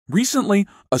Recently,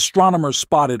 astronomers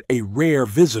spotted a rare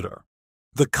visitor,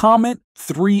 the Comet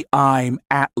 3I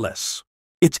Atlas.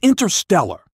 It's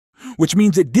interstellar, which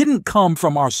means it didn't come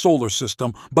from our solar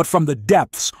system, but from the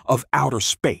depths of outer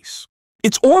space.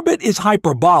 Its orbit is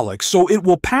hyperbolic, so it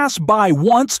will pass by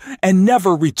once and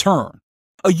never return.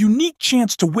 A unique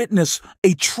chance to witness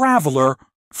a traveler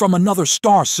from another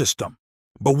star system.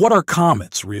 But what are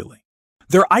comets, really?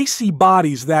 They're icy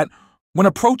bodies that, when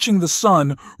approaching the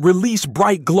sun, release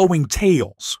bright glowing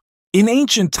tails. In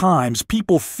ancient times,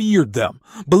 people feared them,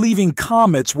 believing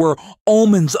comets were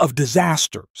omens of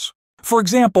disasters. For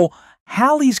example,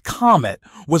 Halley's Comet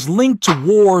was linked to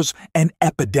wars and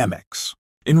epidemics.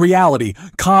 In reality,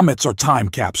 comets are time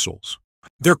capsules.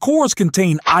 Their cores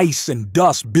contain ice and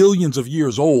dust billions of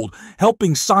years old,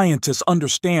 helping scientists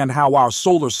understand how our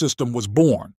solar system was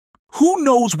born. Who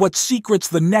knows what secrets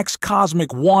the next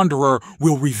cosmic wanderer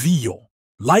will reveal?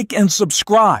 Like and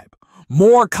subscribe.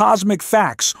 More cosmic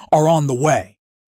facts are on the way.